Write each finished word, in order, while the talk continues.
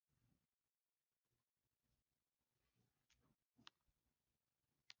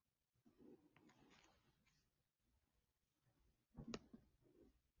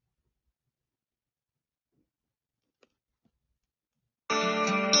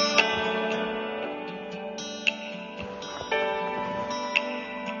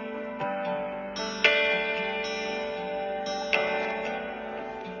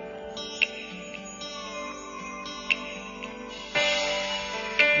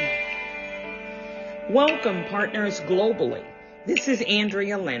Welcome, partners globally. This is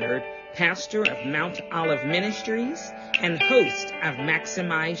Andrea Leonard, pastor of Mount Olive Ministries and host of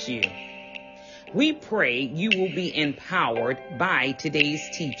Maximize You. We pray you will be empowered by today's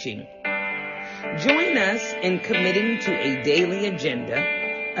teaching. Join us in committing to a daily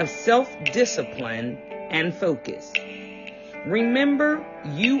agenda of self-discipline and focus. Remember,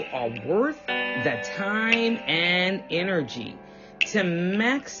 you are worth the time and energy to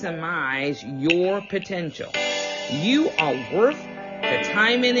maximize your potential. You are worth the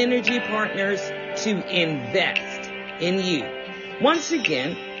time and energy, partners, to invest in you. Once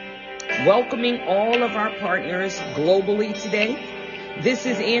again, welcoming all of our partners globally today. This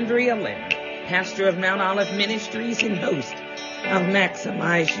is Andrea Leonard, pastor of Mount Olive Ministries and host of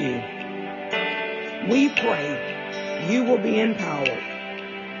Maximize You. We pray you will be empowered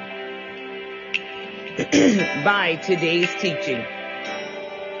by today's teaching.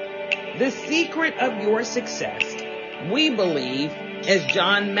 The secret of your success, we believe, as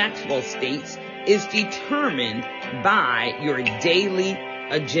John Maxwell states, is determined by your daily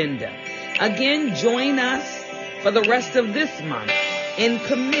agenda. Again, join us for the rest of this month in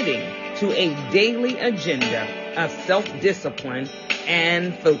committing to a daily agenda of self-discipline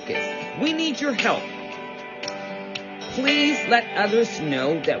and focus. We need your help. Please let others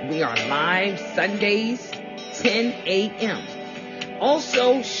know that we are live Sundays, 10 a.m.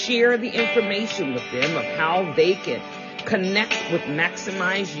 Also, share the information with them of how they can connect with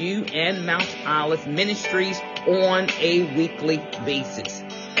Maximize You and Mount Olive Ministries on a weekly basis.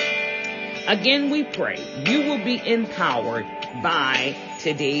 Again, we pray you will be empowered by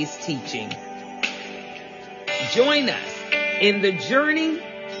today's teaching. Join us in the journey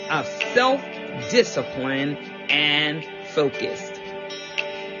of self-discipline and focused.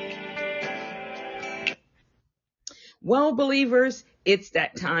 Well, believers, it's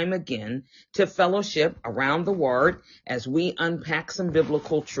that time again to fellowship around the Word as we unpack some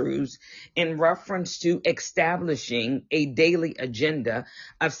biblical truths in reference to establishing a daily agenda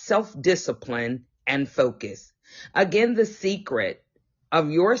of self-discipline and focus. Again, the secret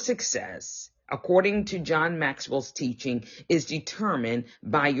of your success, according to John Maxwell's teaching, is determined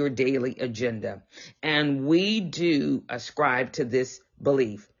by your daily agenda. And we do ascribe to this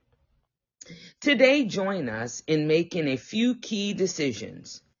belief. Today, join us in making a few key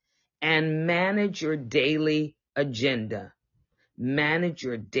decisions and manage your daily agenda. Manage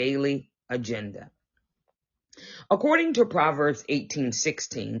your daily agenda. According to Proverbs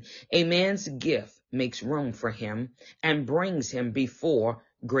 18:16, a man's gift makes room for him and brings him before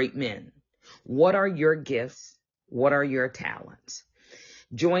great men. What are your gifts? What are your talents?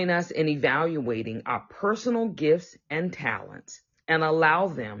 Join us in evaluating our personal gifts and talents and allow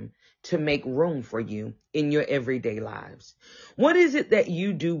them to make room for you in your everyday lives. What is it that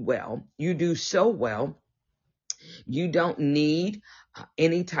you do well? You do so well. You don't need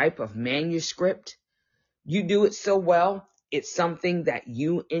any type of manuscript. You do it so well. It's something that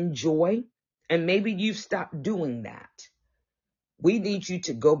you enjoy. And maybe you've stopped doing that. We need you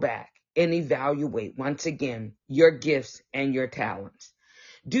to go back and evaluate once again your gifts and your talents.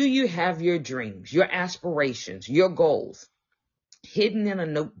 Do you have your dreams, your aspirations, your goals hidden in a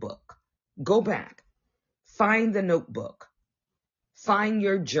notebook? Go back, find the notebook, find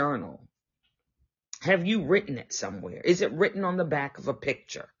your journal. Have you written it somewhere? Is it written on the back of a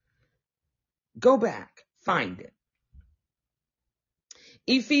picture? Go back, find it.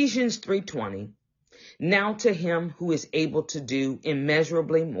 Ephesians 3:20, now to him who is able to do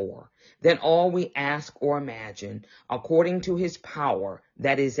immeasurably more than all we ask or imagine, according to his power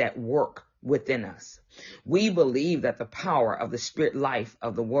that is at work within us. We believe that the power of the spirit life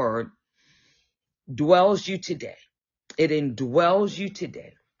of the word dwells you today. It indwells you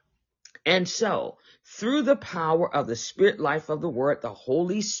today. And so, through the power of the spirit life of the word, the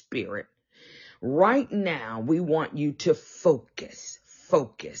Holy Spirit, right now we want you to focus,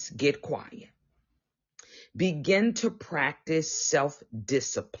 get quiet. Begin to practice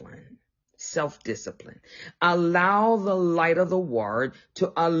self-discipline. Allow the light of the word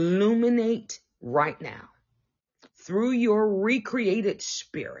to illuminate right now through your recreated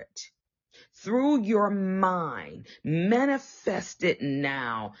spirit, through your mind. Manifest it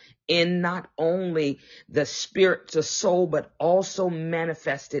now in not only the spirit to soul, but also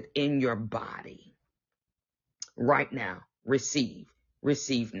manifest it in your body. Right now, receive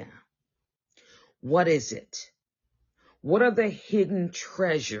now. What is it? What are the hidden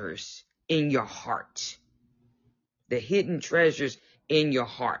treasures in your heart? The hidden treasures in your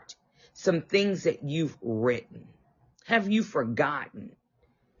heart. Some things that you've written. Have you forgotten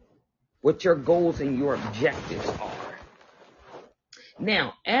what your goals and your objectives are?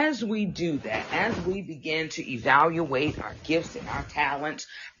 Now, as we do that, as we begin to evaluate our gifts and our talents,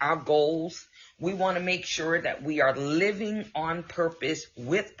 our goals, we want to make sure that we are living on purpose,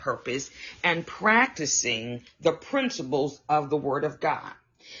 with purpose, and practicing the principles of the Word of God.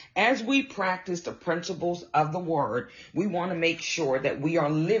 As we practice the principles of the Word, we want to make sure that we are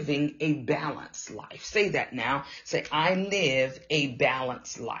living a balanced life. Say that now. Say, I live a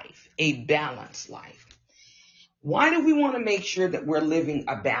balanced life. A balanced life. Why do we want to make sure that we're living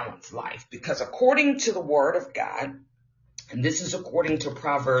a balanced life? Because according to the Word of God, and this is according to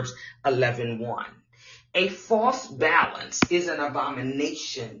Proverbs 11:1, a false balance is an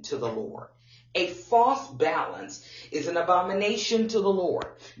abomination to the Lord. A false balance is an abomination to the Lord,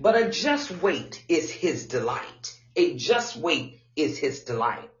 but a just weight is his delight. A just weight is his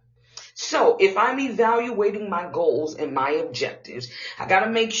delight. So if I'm evaluating my goals and my objectives, I got to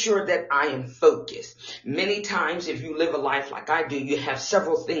make sure that I am focused. Many times, if you live a life like I do, you have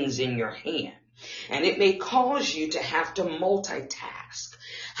several things in your hand, and it may cause you to have to multitask.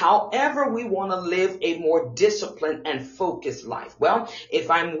 However, we want to live a more disciplined and focused life. Well,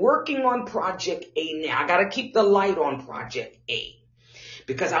 if I'm working on Project A now, I got to keep the light on Project A,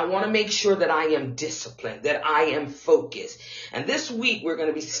 because I want to make sure that I am disciplined, that I am focused. And this week, we're going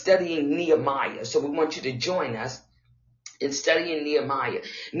to be studying Nehemiah. So we want you to join us in studying Nehemiah.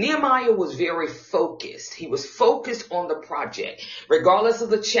 Nehemiah was very focused. He was focused on the project, regardless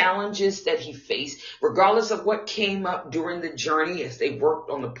of the challenges that he faced, regardless of what came up during the journey as they worked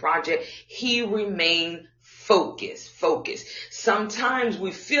on the project. He remained focused. Sometimes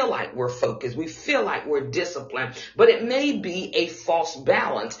we feel like we're focused. We feel like we're disciplined, but it may be a false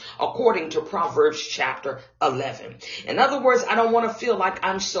balance according to Proverbs chapter 11. In other words, I don't want to feel like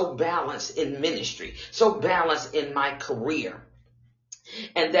I'm so balanced in ministry, so balanced in my career,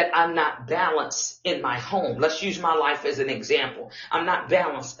 and that I'm not balanced in my home. Let's use my life as an example. I'm not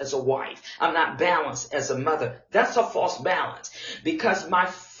balanced as a wife. I'm not balanced as a mother. That's a false balance, because my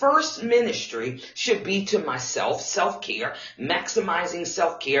first ministry should be to myself, self-care, maximizing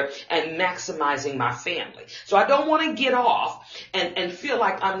self-care, and maximizing my family. So I don't want to get off and feel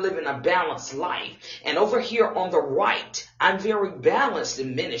like I'm living a balanced life. And over here on the right, I'm very balanced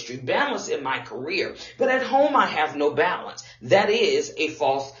in ministry, balanced in my career, but at home I have no balance. That is a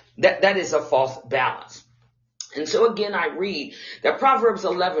false balance. And so again, I read that Proverbs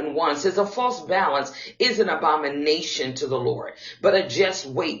 11:1 says, a false balance is an abomination to the Lord, but a just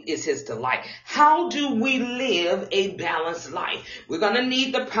weight is his delight. How do we live a balanced life? We're going to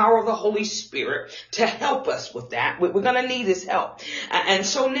need the power of the Holy Spirit to help us with that. We're going to need his help. And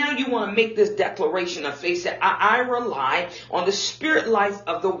so now you want to make this declaration of faith that I rely on the spirit life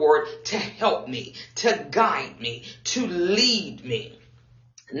of the Word to help me, to guide me, to lead me.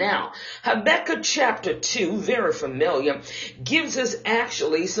 Now, Habakkuk chapter 2, very familiar, gives us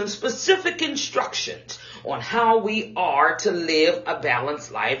actually some specific instructions on how we are to live a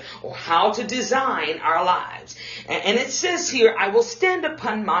balanced life, or how to design our lives. And it says here, I will stand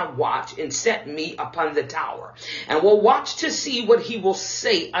upon my watch and set me upon the tower, and will watch to see what he will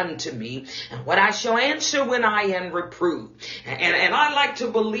say unto me, and what I shall answer when I am reproved. And I like to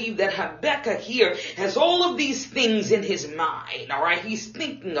believe that Habakkuk here has all of these things in his mind, all right? He's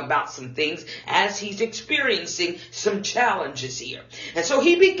thinking about some things as he's experiencing some challenges here. And so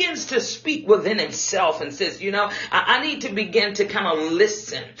he begins to speak within himself and says, I need to begin to kind of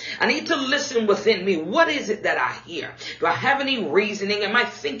listen. I need to listen within me. What is it that I hear? Do I have any reasoning? Am I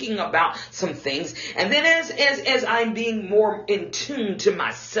thinking about some things? And then as I'm being more in tune to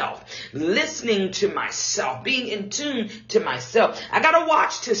myself, listening to myself, being in tune to myself, I got to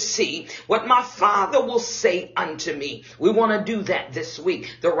watch to see what my Father will say unto me. We want to do that this week,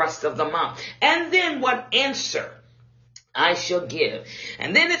 the rest of the month. And then what answer I shall give.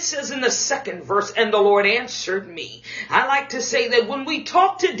 And then it says in the second verse, and the Lord answered me. I like to say that when we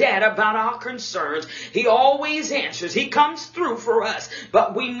talk to Dad about our concerns, he always answers. He comes through for us.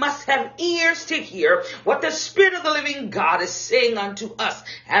 But we must have ears to hear what the Spirit of the living God is saying unto us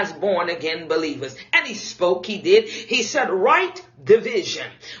as born again believers. And he spoke, he did. He said, write the vision.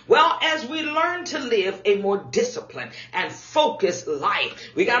 Well, as we learn to live a more disciplined and focused life,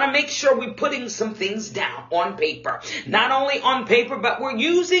 we got to make sure we're putting some things down on paper. Not only on paper, but we're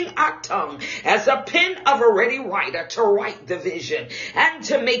using our tongue as a pen of a ready writer to write the vision and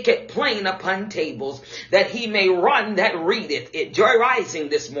to make it plain upon tables, that he may run that readeth it. Joy Rising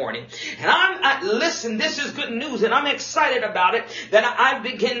this morning. And listen, this is good news, and I'm excited about it, that I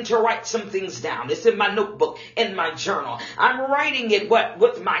begin to write some things down. It's in my notebook, in my journal. I'm writing it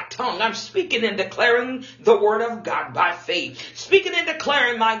with my tongue. I'm speaking and declaring the word of God by faith. Speaking and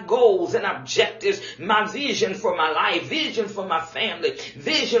declaring my goals and objectives, my vision for my life, vision for my family,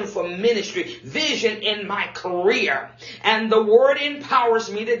 vision for ministry, vision in my career. And the word empowers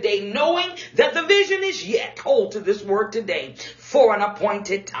me today, knowing that the vision is yet, hold to this word today, for an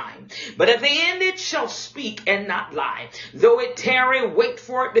appointed time. But at the end it shall speak and not lie. Though it tarry, wait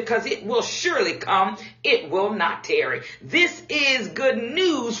for it, because it will surely come. It will not tarry. This is good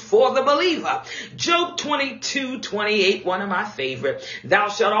news for the believer. Job 22:28, one of my favorite. Thou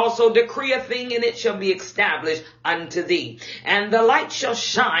shalt also decree a thing, and it shall be established unto thee, and the light shall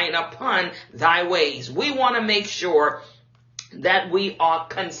shine upon thy ways. We want to make sure that we are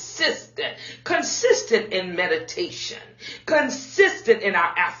consistent in meditation, consistent in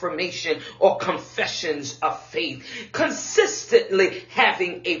our affirmation or confessions of faith, consistently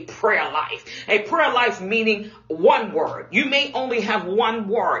having a prayer life meaning one word. You may only have one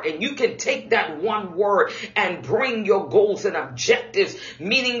word, and you can take that one word and bring your goals and objectives,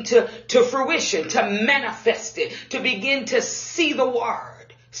 meaning to fruition, to manifest it, to begin to see the word,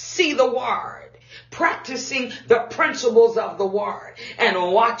 practicing the principles of the word and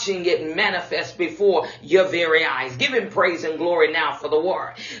watching it manifest before your very eyes. Give him praise and glory now for the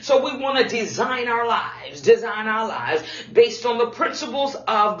word. So we want to design our lives based on the principles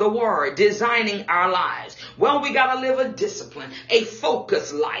of the word, designing our lives. Well, we got to live a discipline, a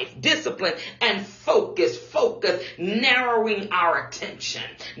focused life, discipline and focus, narrowing our attention,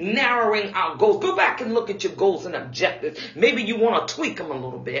 narrowing our goals. Go back and look at your goals and objectives. Maybe you want to tweak them a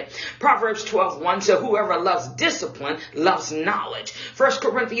little bit. Proverbs 12:1 says, whoever loves discipline loves knowledge. 1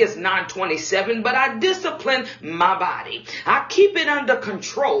 Corinthians 9:27, but I discipline my body. I keep it under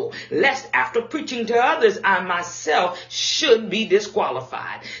control, lest after preaching to others, I myself should be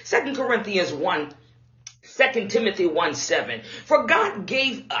disqualified. 2 Timothy 1:7, for God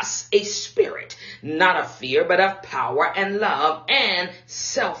gave us a spirit, not of fear, but of power and love and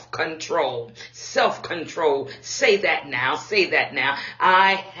self-control. Self-control. Say that now.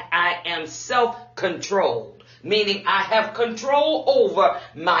 I am self-controlled, meaning I have control over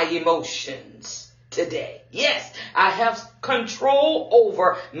my emotions today. Yes, I have control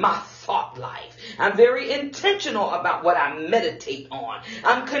over my thought life. I'm very intentional about what I meditate on.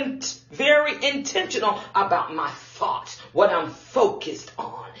 I'm very intentional about my thoughts, what I'm focused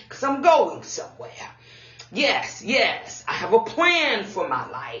on, because I'm going somewhere. Yes, I have a plan for my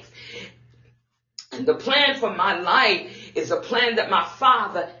life. And the plan for my life is a plan that my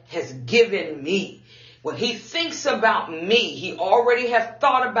Father has given me. When he thinks about me, he already has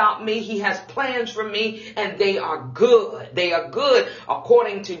thought about me. He has plans for me, and they are good. They are good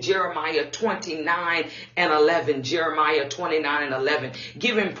according to Jeremiah 29:11. Jeremiah 29:11.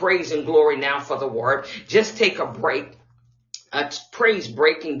 Give him praise and glory now for the word. Just take a break. A praise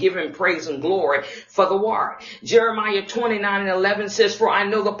break, and give him praise and glory for the word. Jeremiah 29:11 says, for I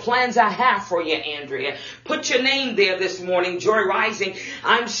know the plans I have for you, Andrea. Put your name there this morning, Joy Rising.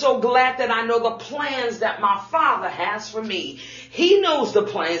 I'm so glad that I know the plans that my Father has for me. He knows the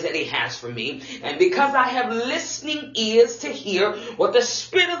plans that he has for me. And because I have listening ears to hear what the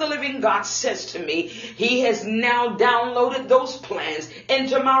Spirit of the living God says to me, he has now downloaded those plans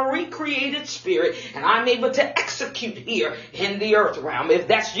into my recreated spirit, and I'm able to execute here in the earth realm. If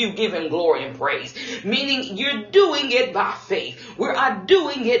that's you, give him glory and praise. Meaning you're doing it by faith. We are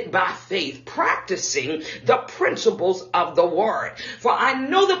doing it by faith, practicing the principles of the word. For I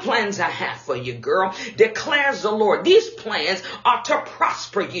know the plans I have for you, girl, declares the Lord. These plans are to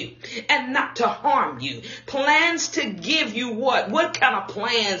prosper you and not to harm you. Plans to give you what? What kind of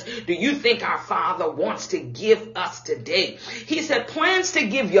plans do you think our Father wants to give us today? He said plans to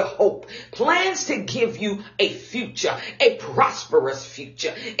give you hope, plans to give you a future, a prosperous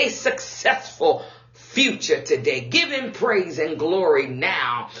future, a successful future today. Give him praise and glory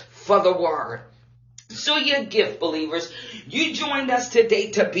now for the word. So your gift, believers, you joined us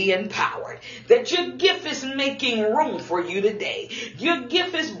today to be empowered. That your gift is making room for you today. Your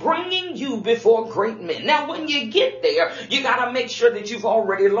gift is bringing you before great men. Now, when you get there, you got to make sure that you've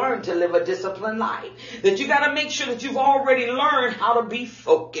already learned to live a disciplined life. That you got to make sure that you've already learned how to be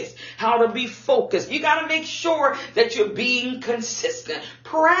focused. You got to make sure that you're being consistent,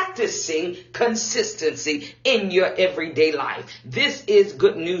 practicing consistency in your everyday life. This is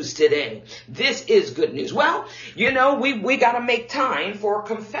good news today. This is good news. Well, you know, we got to make time for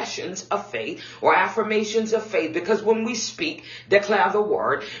confessions of faith or affirmations of faith, because when we speak, declare the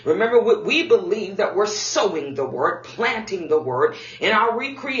word, remember what we believe, that we're sowing the word, planting the word in our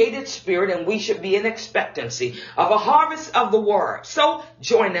recreated spirit, and we should be in expectancy of a harvest of the word. So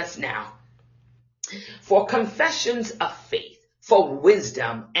join us now for confessions of faith, for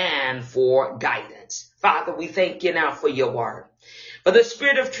wisdom, and for guidance. Father, we thank you now for your word. For the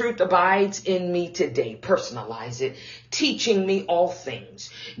Spirit of truth abides in me today. Personalize it. teaching me all things.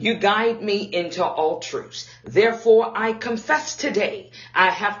 You guide me into all truths. Therefore, I confess today I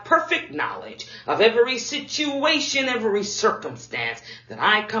have perfect knowledge of every situation, every circumstance that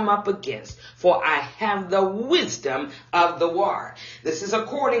I come up against, for I have the wisdom of the word. This is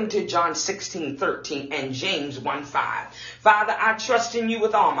according to John 16:13 and James 1:5. Father, I trust in you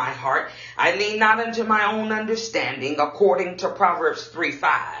with all my heart. I lean not unto my own understanding, according to Proverbs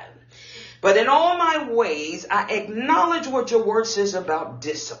 3:5. But in all my ways, I acknowledge what your word says about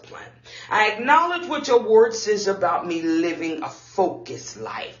discipline. I acknowledge what your word says about me living a focused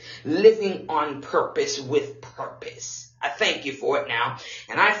life, living on purpose with purpose. I thank you for it now.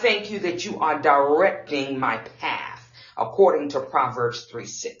 And I thank you that you are directing my path according to Proverbs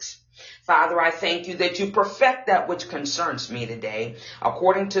 3:6. Father, I thank you that you perfect that which concerns me today,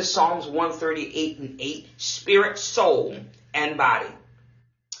 according to Psalms 138:8, spirit, soul, and body.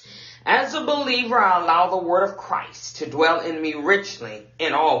 As a believer, I allow the word of Christ to dwell in me richly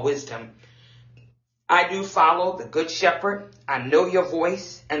in all wisdom. I do follow the good shepherd. I know your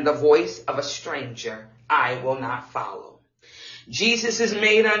voice, and the voice of a stranger I will not follow. Jesus is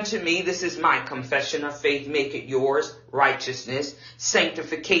made unto me. This is my confession of faith. Make it yours. Righteousness,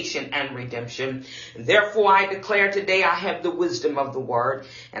 sanctification, and redemption. Therefore, I declare today I have the wisdom of the word,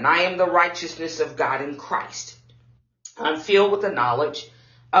 and I am the righteousness of God in Christ. I'm filled with the knowledge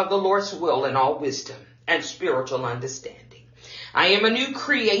of the Lord's will and all wisdom and spiritual understanding. I am a new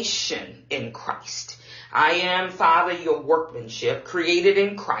creation in Christ. I am, Father, your workmanship, created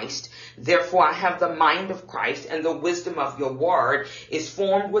in Christ. Therefore, I have the mind of Christ, and the wisdom of your word is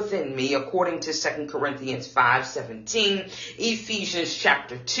formed within me, according to 2 Corinthians 5:17, Ephesians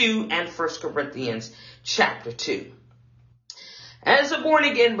chapter 2, and 1 Corinthians chapter 2. As a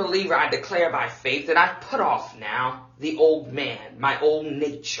born-again believer, I declare by faith that I've put off now the old man, my old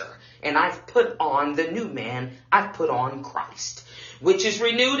nature, and I've put on the new man. I've put on Christ, which is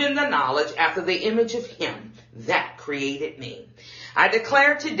renewed in the knowledge after the image of him that created me. I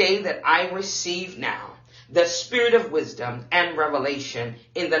declare today that I receive now the spirit of wisdom and revelation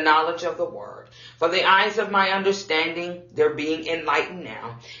in the knowledge of the word. For the eyes of my understanding, they're being enlightened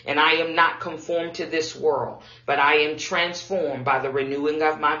now, and I am not conformed to this world, but I am transformed by the renewing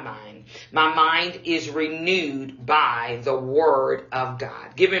of my mind. My mind is renewed by the word of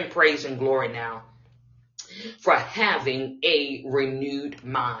God. Give him praise and glory now for having a renewed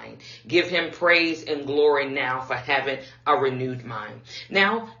mind. Give him praise and glory now for having a renewed mind.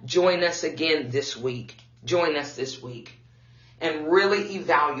 Now, join us again this week. Join us this week and really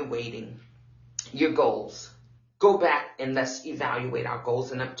evaluating your goals. Go back and let's evaluate our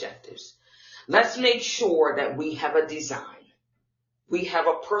goals and objectives. Let's make sure that we have a design. We have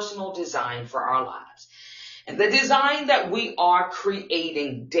a personal design for our lives. And the design that we are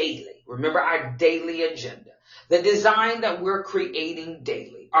creating daily, remember our daily agenda, the design that we're creating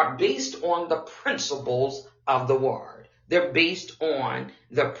daily are based on the principles of the word. They're based on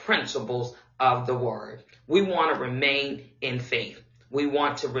the principles of the word. We want to remain in faith. We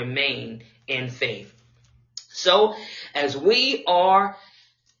want to remain in faith. So as we are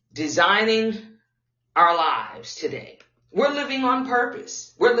designing our lives today, we're living on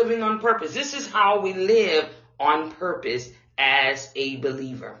purpose. We're living on purpose. This is how we live on purpose as a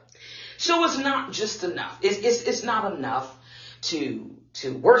believer. So it's not just enough. It's not enough to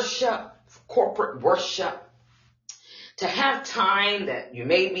worship, corporate worship, to have time that you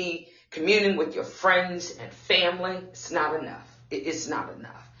may be communing with your friends and family. It's not enough. It's not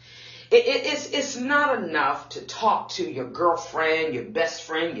enough. It's not enough to talk to your girlfriend, your best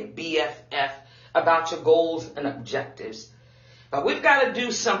friend, your BFF about your goals and objectives. But we've got to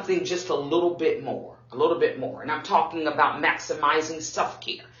do something just a little bit more. And I'm talking about maximizing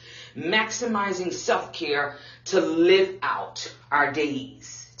self-care. Maximizing self-care to live out our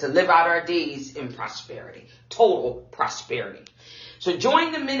days. In prosperity. Total prosperity. So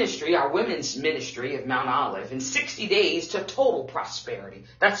join the ministry, our women's ministry of Mount Olive, in 60 days to total prosperity.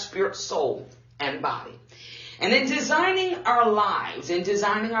 That's spirit, soul, and body. And in designing our lives,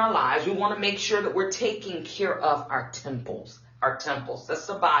 we want to make sure that we're taking care of our temples. That's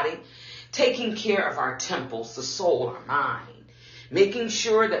the body. Taking care of our temples, the soul, our mind. Making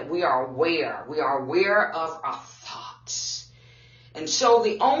sure that we are aware of our thoughts. And so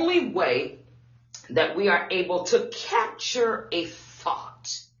the only way that we are able to capture a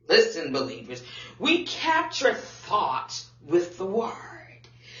thought, listen, believers, we capture thoughts with the word.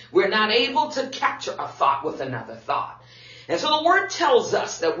 We're not able to capture a thought with another thought. And so the word tells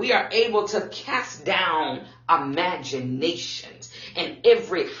us that we are able to cast down imaginations and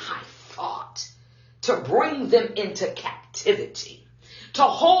every high thought to bring them into captivity, to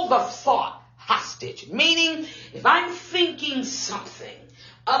hold the thought hostage. Meaning, if I'm thinking something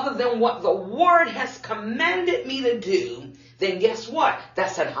other than what the word has commanded me to do, then guess what?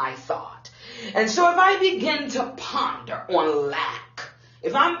 That's a high thought. And so if I begin to ponder on lack,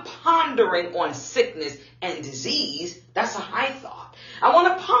 if I'm pondering on sickness and disease, that's a high thought. I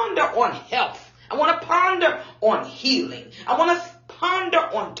want to ponder on health. I want to ponder on healing. I want to ponder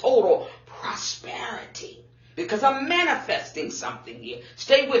on total prosperity, because I'm manifesting something here.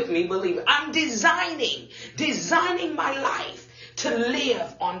 Stay with me, believer. I'm designing my life to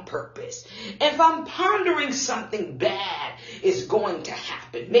live on purpose. If I'm pondering something bad is going to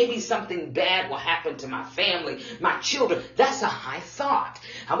happen, maybe something bad will happen to my family, my children, that's a high thought.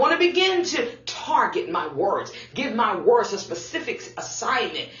 I want to begin to target my words, give my words a specific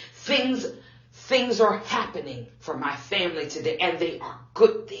assignment. Things are happening for my family today, and they are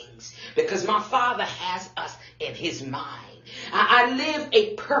good things, because my Father has us in his mind. I live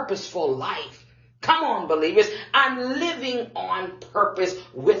a purposeful life. Come on, believers. I'm living on purpose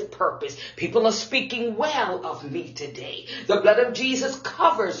with purpose. People are speaking well of me today. The blood of Jesus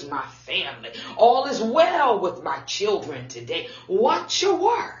covers my family. All is well with my children today. Watch your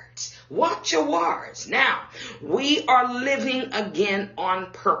words. Watch your words. Now, we are living again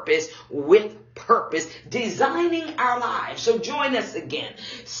on purpose with purpose, designing our lives. So join us again.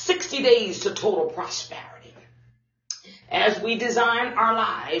 60 days to total prosperity. As we design our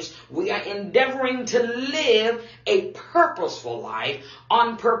lives, we are endeavoring to live a purposeful life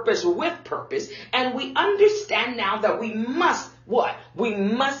on purpose with purpose. And we understand now that we must what? We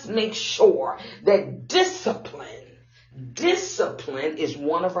must make sure that discipline is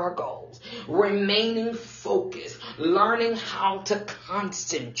one of our goals. Remaining focused, learning how to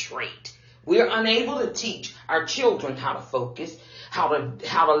concentrate. We are unable to teach our children how to focus, how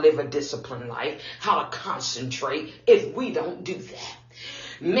to live a disciplined life, how to concentrate if we don't do that.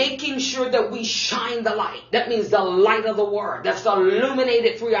 Making sure that we shine the light. That means the light of the word that's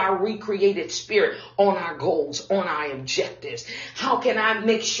illuminated through our recreated spirit on our goals, on our objectives. How can I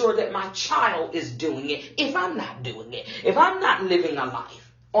make sure that my child is doing it if I'm not doing it? If I'm not living a life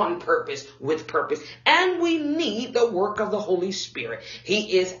on purpose with purpose? And we need the work of the Holy Spirit.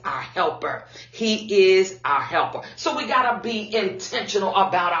 He is our helper. He is our helper. So we got to be intentional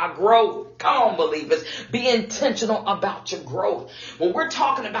about our growth. Come on, believers. Be intentional about your growth. When we're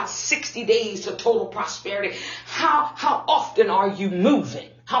talking about 60 days to total prosperity, how often are you moving?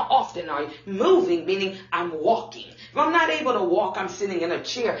 How often are you moving? Meaning I'm walking. If I'm not able to walk, I'm sitting in a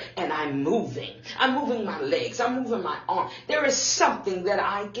chair and I'm moving. I'm moving my legs. I'm moving my arm. There is something that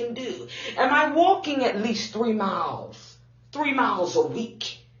I can do. Am I walking at least 3 miles? 3 miles a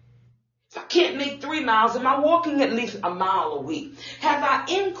week? If I can't make 3 miles, am I walking at least a mile a week? Have I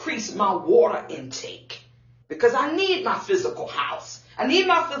increased my water intake? Because I need my physical house. I need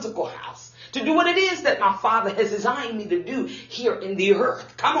my physical house to do what it is that my Father has designed me to do here in the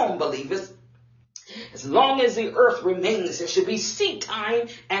earth. Come on, believers. As long as the earth remains, there should be seed time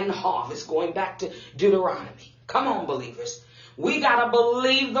and harvest. Going back to Deuteronomy. Come on, believers. We got to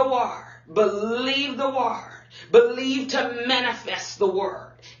believe the word. Believe the word. Believe to manifest the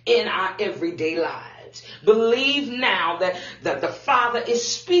word in our everyday lives. Believe now that the Father is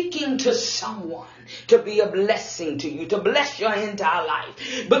speaking to someone to be a blessing to you, to bless your entire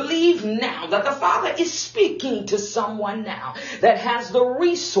life. Believe now that the Father is speaking to someone now that has the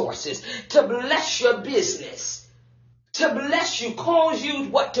resources to bless your business, to bless you, cause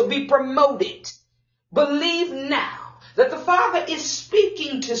you to be promoted. Believe now that the Father is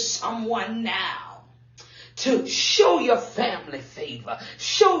speaking to someone now to show your family favor,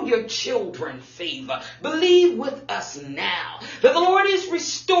 show your children favor. Believe with us now that the Lord is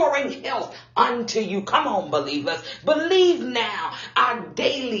restoring health unto you. Come on, believers. Believe now our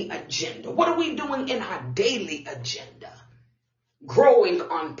daily agenda. What are we doing in our daily agenda? Growing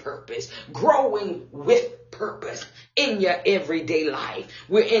on purpose, growing with purpose in your everyday life.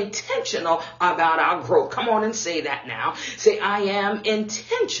 We're intentional about our growth. Come on and say that now. Say, I am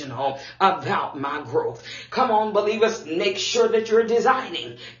intentional about my growth. Come on, believers, make sure that you're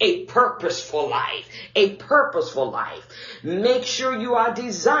designing a purposeful life, a purposeful life. Make sure you are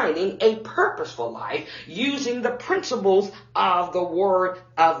designing a purposeful life using the principles of the Word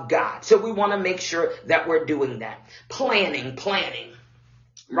of God. So we want to make sure that we're doing that. Planning.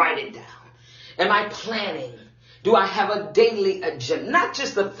 Write it down. Am I planning Do I have a daily agenda? Not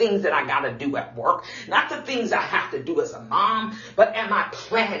just the things that I got to do at work, not the things I have to do as a mom, but am I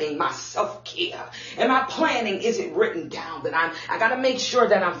planning my self-care? Am I planning, is it written down that I got to make sure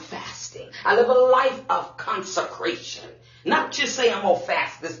that I'm fasting? I live a life of consecration. Not just say I'm going to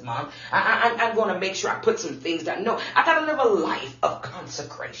fast this month. I'm going to make sure I put some things down. No, I got to live a life of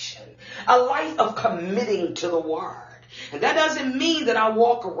consecration, a life of committing to the word. And that doesn't mean that I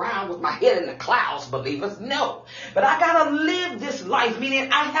walk around with my head in the clouds, believers. No. But I got to live this life, meaning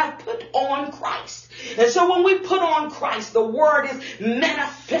I have put on Christ. And so when we put on Christ, the word is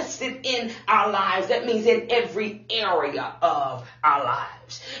manifested in our lives. That means in every area of our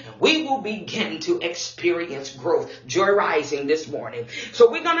lives. And we will begin to experience growth. Joy Rising this morning.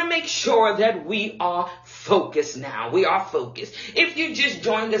 So we're going to make sure that we are focused now. We are focused. If you just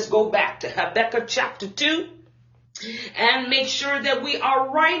joined us, go back to Habakkuk chapter 2. And make sure that we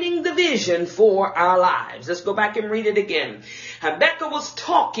are writing the vision for our lives. Let's go back and read it again. Habakkuk was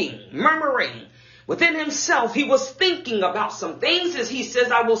talking, murmuring within himself. He was thinking about some things as he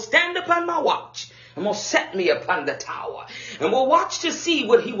says, I will stand upon my watch and will set me upon the tower and will watch to see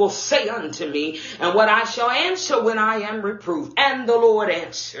what he will say unto me and what I shall answer when I am reproved. And the Lord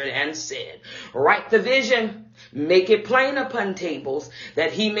answered and said, write the vision. Make it plain upon tables,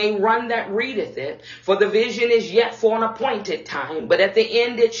 that he may run that readeth it. For the vision is yet for an appointed time, but at the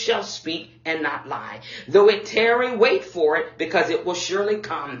end it shall speak and not lie. Though it tarry, wait for it, because it will surely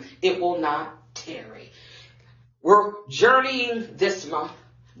come. It will not tarry. We're journeying this month,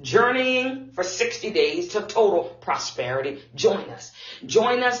 journeying for 60 days to total prosperity. Join us.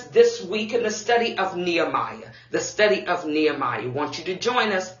 Join us this week in the study of Nehemiah. The study of Nehemiah. I want you to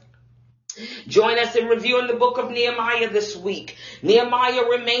join us. Join us in reviewing the book of Nehemiah this week. Nehemiah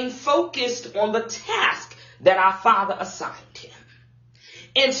remained focused on the task that our Father assigned him.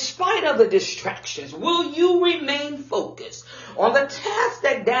 In spite of the distractions, will you remain focused on the task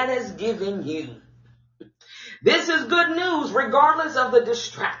that God has given you? This is good news regardless of the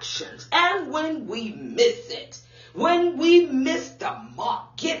distractions. And when we miss it, when we miss the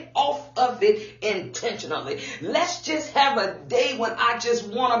mark, get off of it intentionally. Let's just have a day when I just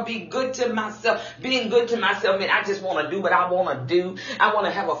want to be good to myself. Being good to myself means I just want to do what I want to do. I want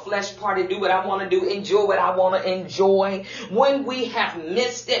to have a flesh party, do what I want to do, enjoy what I want to enjoy. When we have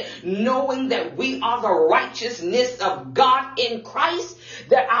missed it, knowing that we are the righteousness of God in Christ,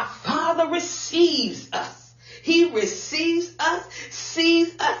 that our Father receives us. He receives us,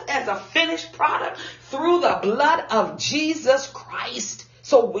 sees us as a finished product through the blood of Jesus Christ,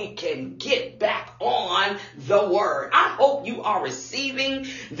 so we can get back on the word. I hope you are receiving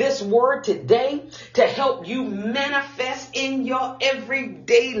this word today to help you manifest in your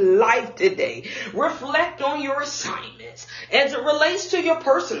everyday life today. Reflect on your assignments as it relates to your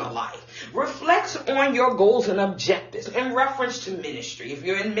personal life. Reflect on your goals and objectives in reference to ministry. If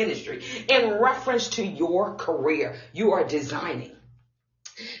you're in ministry, in reference to your career, you are designing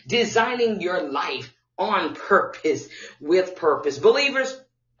your life on purpose, with purpose. Believers,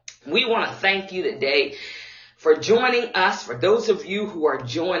 we want to thank you today for joining us. For those of you who are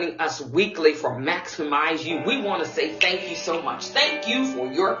joining us weekly for Maximize You, we want to say thank you so much. Thank you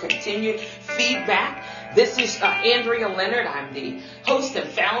for your continued feedback. This is Andrea Leonard. I'm the host and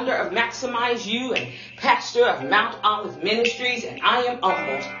founder of Maximize You and pastor of Mount Olive Ministries, and I am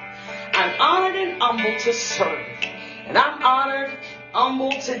humbled. I'm honored and humbled to serve. And I'm honored,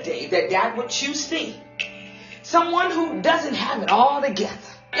 humbled today that God would choose me, someone who doesn't have it all together.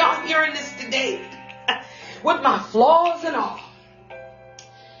 Y'all hearing this today? With my flaws and all.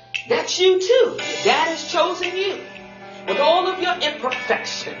 That's you too. God has chosen you with all of your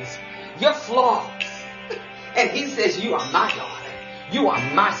imperfections, your flaws. And he says, you are my daughter. You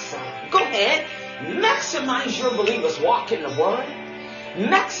are my son. Go ahead. Maximize your believers walk in the word.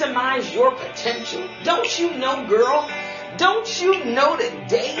 Maximize your potential. Don't you know, girl? Don't you know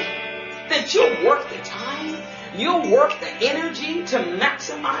today that you're worth the time? You're worth the energy to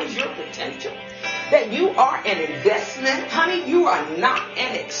maximize your potential. That you are an investment. Honey, you are not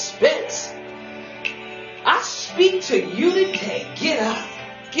an expense. I speak to you today. Get up.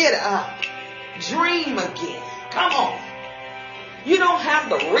 Get up. Dream again. Come on. You don't have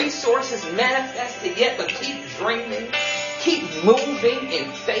the resources manifested yet, but keep dreaming. Keep moving in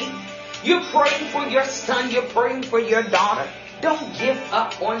faith. You're praying for your son. You're praying for your daughter. Don't give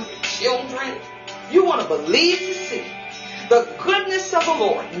up on your children. You want to believe to see the goodness of the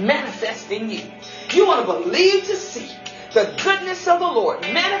Lord manifest in you. You want to believe to see the goodness of the Lord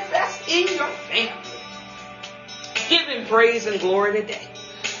manifest in your family. Give him praise and glory today.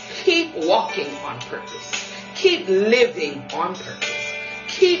 Keep walking on purpose. Keep living on purpose.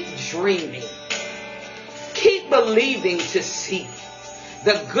 Keep dreaming. Keep believing to see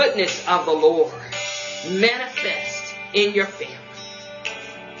the goodness of the Lord manifest in your family.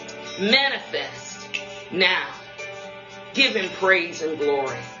 Manifest now. Give him praise and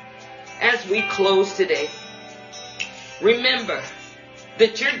glory. As we close today, remember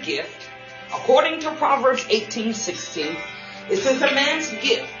that your gift, according to Proverbs 18:16, it says, a man's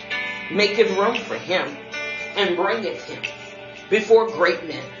gift maketh room for him and bringeth him before great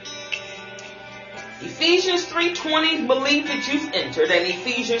men. Ephesians 3:20, believe that you've entered an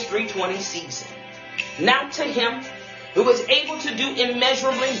Ephesians 3:20 season. Now to him who is able to do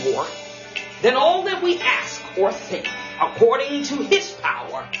immeasurably more than all that we ask or think, according to his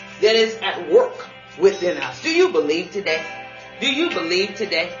power that is at work within us. Do you believe today? Do you believe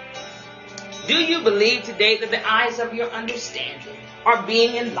today? Do you believe today that the eyes of your understanding are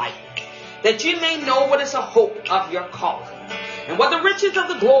being enlightened, that you may know what is the hope of your calling, and what the riches of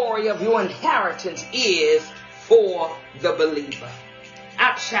the glory of your inheritance is for the believer?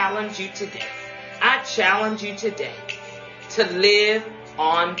 I challenge you today. I challenge you today to live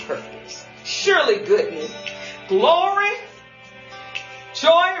on purpose. Surely goodness, glory,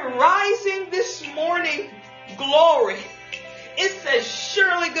 joy rising this morning, glory. It says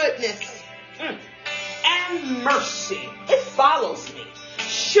surely goodness and mercy. It follows me.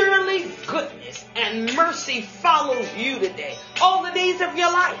 Surely goodness and mercy follows you today. All the days of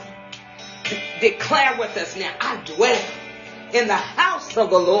your life. Declare with us now, I dwell in the house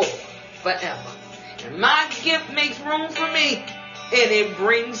of the Lord forever. And my gift makes room for me. And it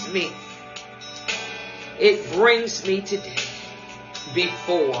brings me today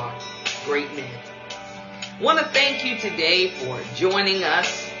before great men. I want to thank you today for joining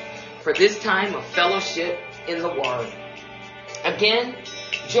us for this time of fellowship in the Word. Again,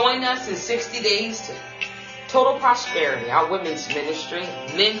 join us in 60 days to Total Prosperity, our women's ministry.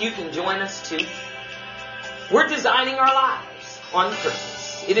 Men, you can join us too. We're designing our lives on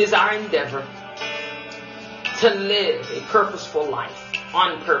purpose. It is our endeavor to live a purposeful life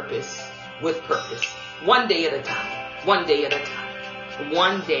on purpose, with purpose. One day at a time. One day at a time.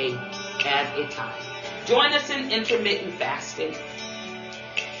 One day at a time. Join us in intermittent fasting.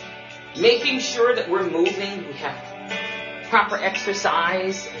 Making sure that we're moving. We have proper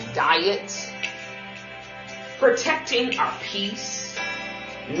exercise and diet. Protecting our peace.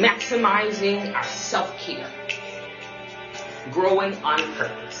 Maximizing our self-care. Growing on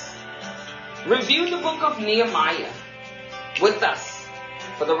purpose. Review the book of Nehemiah with us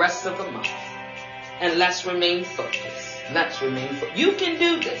for the rest of the month. And let's remain focused. Let's remain focused. You can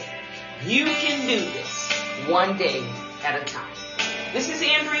do this. You can do this one day at a time. This is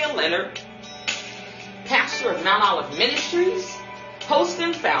Andrea Leonard, pastor of Mount Olive Ministries, host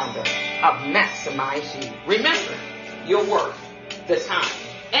and founder of Maximize You. Remember, you're worth the time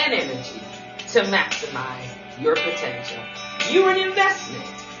and energy to maximize your potential. You're an investment.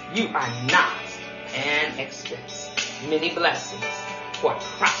 You are not an expense. Many blessings for a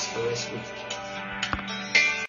prosperous week.